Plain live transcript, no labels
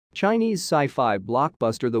Chinese sci-fi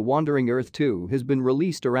blockbuster The Wandering Earth 2 has been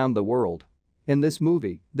released around the world. In this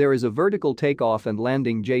movie, there is a vertical takeoff and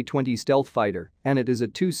landing J-20 stealth fighter, and it is a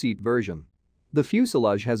two-seat version. The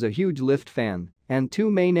fuselage has a huge lift fan, and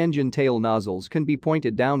two main engine tail nozzles can be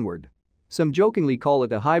pointed downward. Some jokingly call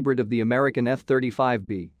it a hybrid of the American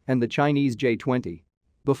F35B and the Chinese J-20.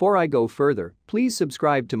 Before I go further, please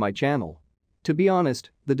subscribe to my channel. To be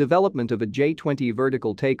honest, the development of a J-20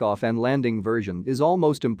 vertical takeoff and landing version is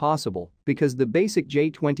almost impossible because the basic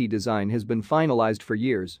J-20 design has been finalized for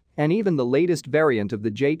years, and even the latest variant of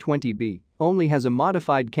the J-20B only has a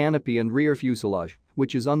modified canopy and rear fuselage,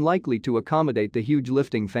 which is unlikely to accommodate the huge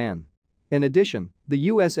lifting fan. In addition,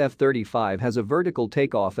 the US F-35 has a vertical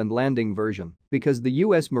takeoff and landing version because the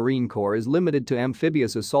US Marine Corps is limited to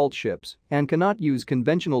amphibious assault ships and cannot use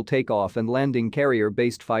conventional takeoff and landing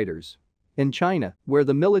carrier-based fighters. In China, where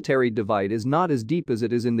the military divide is not as deep as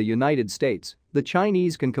it is in the United States, the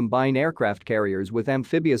Chinese can combine aircraft carriers with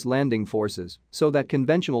amphibious landing forces so that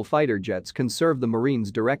conventional fighter jets can serve the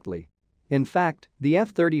Marines directly. In fact, the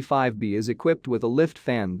F-35B is equipped with a lift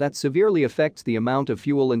fan that severely affects the amount of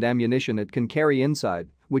fuel and ammunition it can carry inside,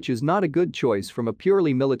 which is not a good choice from a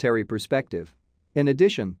purely military perspective. In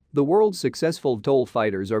addition, the world's successful TOL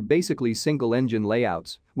fighters are basically single-engine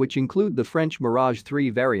layouts, which include the French Mirage 3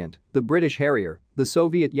 variant, the British Harrier, the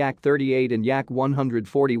Soviet Yak-38 and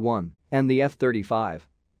Yak-141, and the F-35.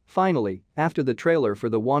 Finally, after the trailer for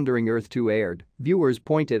The Wandering Earth 2 aired, viewers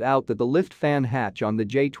pointed out that the lift fan hatch on the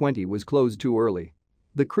J-20 was closed too early.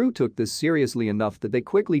 The crew took this seriously enough that they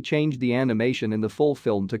quickly changed the animation in the full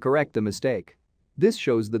film to correct the mistake. This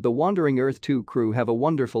shows that the Wandering Earth 2 crew have a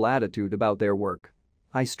wonderful attitude about their work.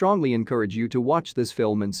 I strongly encourage you to watch this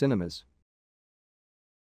film in cinemas.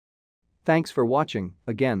 Thanks for watching.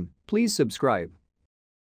 Again, please subscribe.